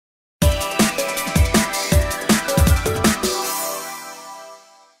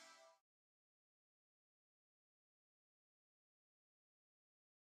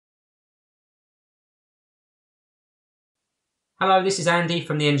Hello, this is Andy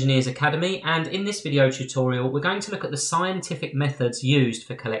from the Engineers Academy, and in this video tutorial we're going to look at the scientific methods used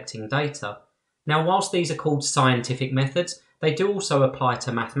for collecting data. Now, whilst these are called scientific methods, they do also apply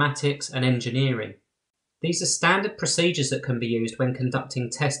to mathematics and engineering. These are standard procedures that can be used when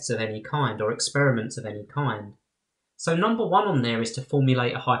conducting tests of any kind or experiments of any kind. So number one on there is to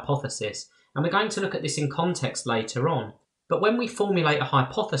formulate a hypothesis, and we're going to look at this in context later on. But when we formulate a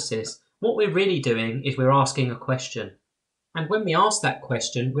hypothesis, what we're really doing is we're asking a question. And when we ask that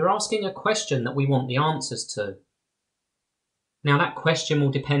question, we're asking a question that we want the answers to. Now that question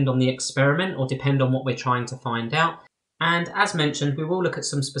will depend on the experiment or depend on what we're trying to find out. And as mentioned, we will look at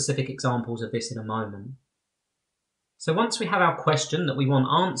some specific examples of this in a moment. So once we have our question that we want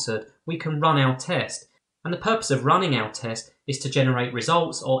answered, we can run our test. And the purpose of running our test is to generate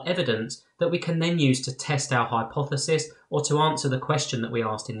results or evidence that we can then use to test our hypothesis or to answer the question that we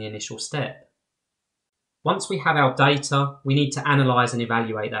asked in the initial step. Once we have our data, we need to analyse and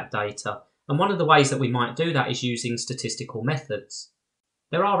evaluate that data. And one of the ways that we might do that is using statistical methods.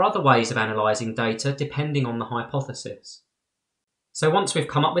 There are other ways of analysing data depending on the hypothesis. So once we've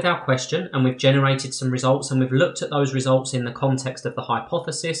come up with our question and we've generated some results and we've looked at those results in the context of the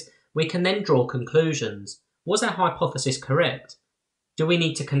hypothesis, we can then draw conclusions. Was our hypothesis correct? Do we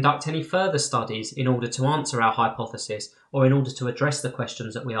need to conduct any further studies in order to answer our hypothesis or in order to address the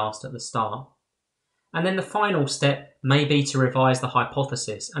questions that we asked at the start? And then the final step may be to revise the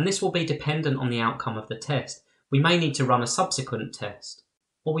hypothesis, and this will be dependent on the outcome of the test. We may need to run a subsequent test,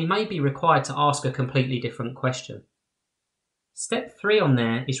 or we may be required to ask a completely different question. Step 3 on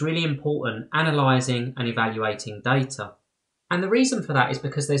there is really important, analysing and evaluating data. And the reason for that is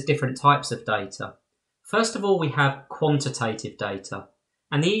because there's different types of data. First of all, we have quantitative data.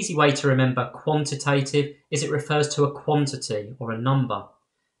 And the easy way to remember quantitative is it refers to a quantity or a number.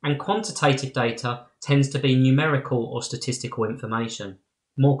 And quantitative data tends to be numerical or statistical information,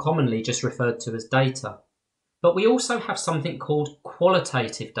 more commonly just referred to as data. But we also have something called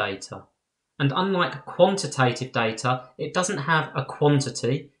qualitative data. And unlike quantitative data, it doesn't have a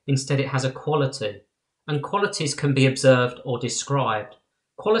quantity, instead it has a quality. And qualities can be observed or described.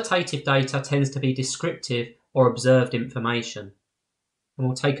 Qualitative data tends to be descriptive or observed information. And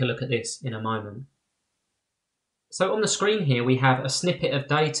we'll take a look at this in a moment. So on the screen here we have a snippet of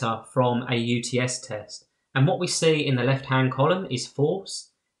data from a UTS test, and what we see in the left hand column is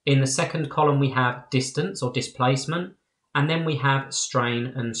force, in the second column we have distance or displacement, and then we have strain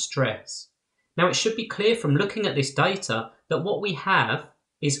and stress. Now it should be clear from looking at this data that what we have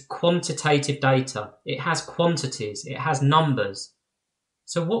is quantitative data. It has quantities, it has numbers.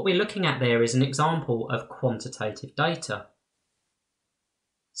 So what we're looking at there is an example of quantitative data.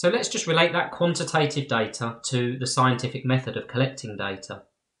 So let's just relate that quantitative data to the scientific method of collecting data.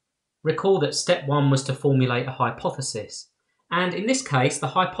 Recall that step 1 was to formulate a hypothesis. And in this case, the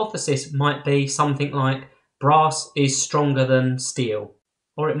hypothesis might be something like brass is stronger than steel.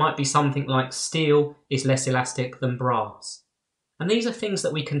 Or it might be something like steel is less elastic than brass. And these are things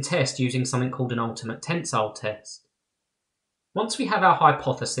that we can test using something called an ultimate tensile test. Once we have our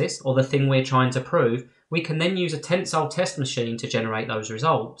hypothesis, or the thing we're trying to prove, we can then use a tensile test machine to generate those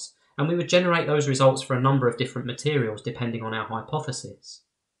results. And we would generate those results for a number of different materials depending on our hypothesis.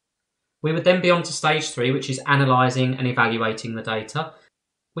 We would then be on to stage 3, which is analysing and evaluating the data.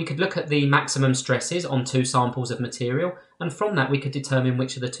 We could look at the maximum stresses on 2 samples of material, and from that we could determine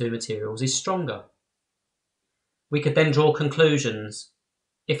which of the 2 materials is stronger. We could then draw conclusions.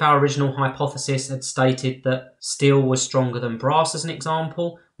 If our original hypothesis had stated that steel was stronger than brass as an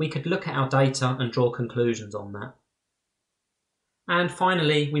example, we could look at our data and draw conclusions on that. And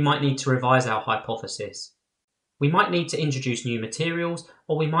finally, we might need to revise our hypothesis. We might need to introduce new materials,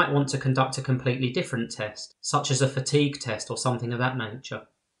 or we might want to conduct a completely different test, such as a fatigue test or something of that nature.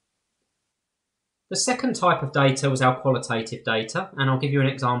 The second type of data was our qualitative data, and I'll give you an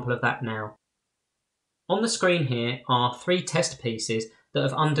example of that now. On the screen here are 3 test pieces that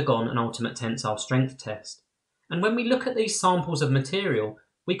have undergone an ultimate tensile strength test. And when we look at these samples of material,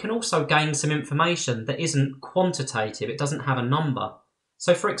 we can also gain some information that isn't quantitative, it doesn't have a number.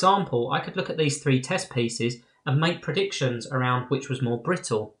 So for example, I could look at these 3 test pieces and make predictions around which was more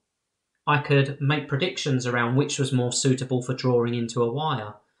brittle. I could make predictions around which was more suitable for drawing into a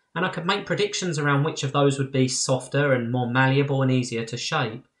wire. And I could make predictions around which of those would be softer and more malleable and easier to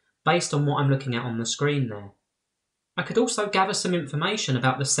shape, based on what I'm looking at on the screen there. I could also gather some information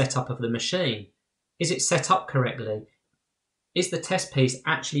about the setup of the machine. Is it set up correctly? Is the test piece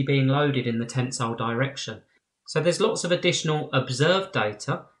actually being loaded in the tensile direction? So there's lots of additional observed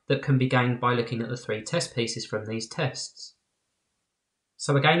data that can be gained by looking at the 3 test pieces from these tests.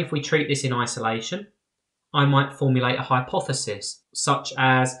 So again, if we treat this in isolation, I might formulate a hypothesis, such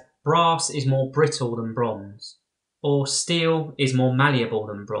as brass is more brittle than bronze, or steel is more malleable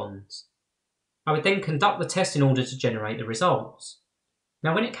than bronze. I would then conduct the test in order to generate the results.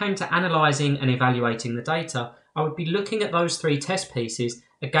 Now, when it came to analysing and evaluating the data, I would be looking at those three test pieces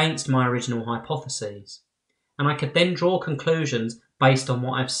against my original hypotheses. And I could then draw conclusions based on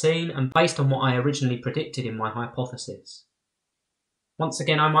what I've seen and based on what I originally predicted in my hypothesis. Once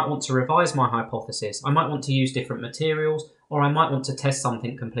again, I might want to revise my hypothesis. I might want to use different materials, or I might want to test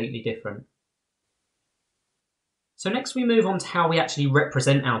something completely different. So next we move on to how we actually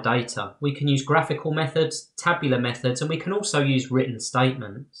represent our data. We can use graphical methods, tabular methods, and we can also use written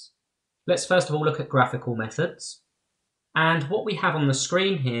statements. Let's first of all look at graphical methods. And what we have on the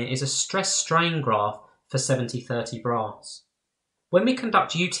screen here is a stress-strain graph for 70/30 brass. When we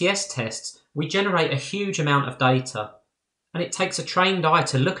conduct UTS tests, we generate a huge amount of data, and it takes a trained eye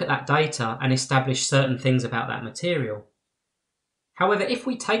to look at that data and establish certain things about that material. However, if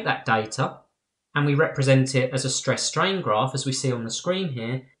we take that data and we represent it as a stress-strain graph, as we see on the screen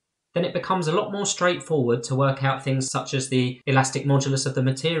here, then it becomes a lot more straightforward to work out things such as the elastic modulus of the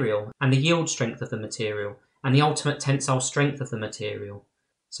material and the yield strength of the material and the ultimate tensile strength of the material.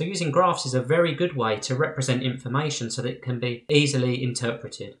 So using graphs is a very good way to represent information so that it can be easily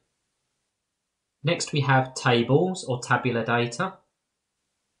interpreted. Next we have tables or tabular data.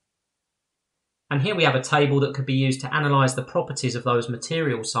 And here we have a table that could be used to analyse the properties of those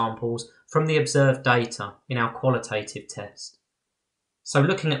material samples from the observed data in our qualitative test. So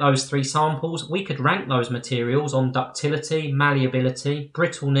looking at those three samples, we could rank those materials on ductility, malleability,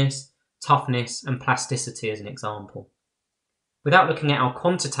 brittleness, toughness, and plasticity as an example. Without looking at our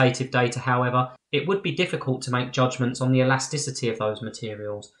quantitative data, however, it would be difficult to make judgments on the elasticity of those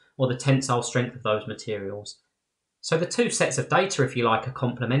materials or the tensile strength of those materials. So the two sets of data, if you like, are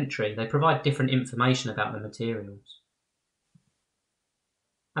complementary. They provide different information about the materials.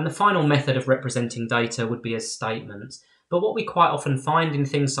 And the final method of representing data would be as statements. But what we quite often find in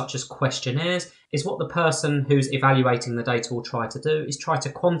things such as questionnaires is what the person who's evaluating the data will try to do is try to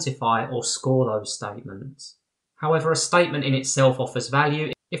quantify or score those statements. However, a statement in itself offers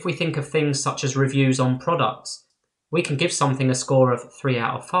value. If we think of things such as reviews on products, we can give something a score of 3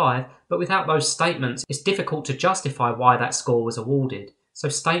 out of 5, but without those statements, it's difficult to justify why that score was awarded. So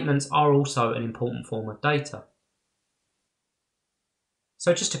statements are also an important form of data.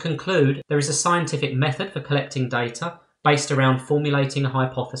 So just to conclude, there is a scientific method for collecting data based around formulating a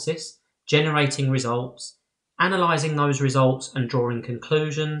hypothesis, generating results, analysing those results and drawing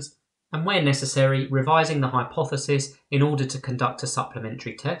conclusions, and where necessary, revising the hypothesis in order to conduct a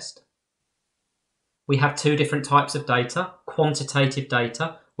supplementary test. We have two different types of data: quantitative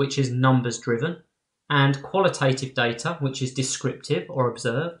data, which is numbers driven, and qualitative data, which is descriptive or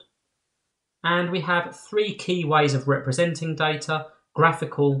observed. And we have three key ways of representing data: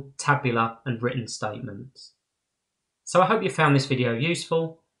 graphical, tabular, and written statements. So I hope you found this video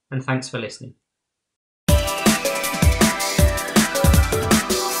useful, and thanks for listening.